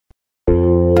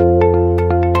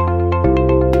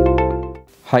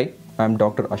Hi, I'm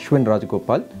Dr. Ashwin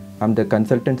Rajagopal. I'm the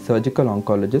consultant surgical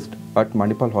oncologist at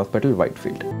Manipal Hospitals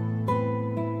Whitefield.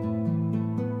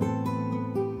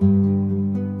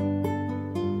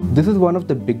 This is one of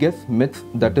the biggest myths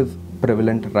that is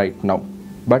prevalent right now.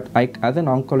 But as an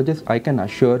oncologist, I can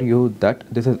assure you that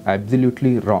this is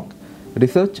absolutely wrong.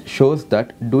 Research shows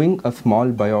that doing a small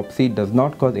biopsy does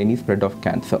not cause any spread of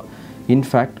cancer. In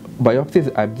fact, biopsy is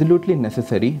absolutely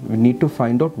necessary. We need to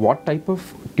find out what type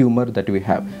of tumor that we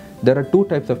have. There are two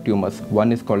types of tumors.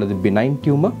 One is called as a benign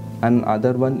tumor and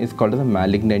other one is called as a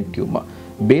malignant tumor.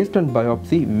 Based on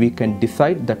biopsy, we can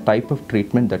decide the type of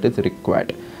treatment that is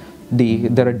required.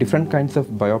 There are different kinds of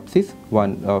biopsies.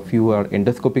 A few are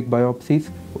endoscopic biopsies,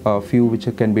 a few which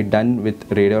can be done with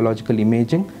radiological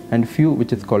imaging, and few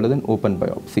which is called as an open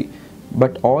biopsy.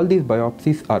 But all these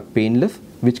biopsies are painless,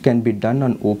 which can be done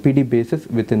on OPD basis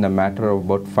within a matter of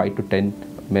about 5 to 10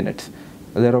 minutes.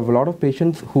 There are a lot of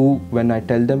patients who, when I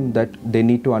tell them that they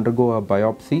need to undergo a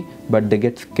biopsy, but they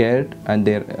get scared and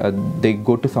they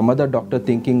go to some other doctor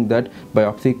thinking that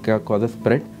biopsy causes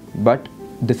spread, but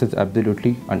this is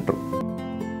absolutely untrue.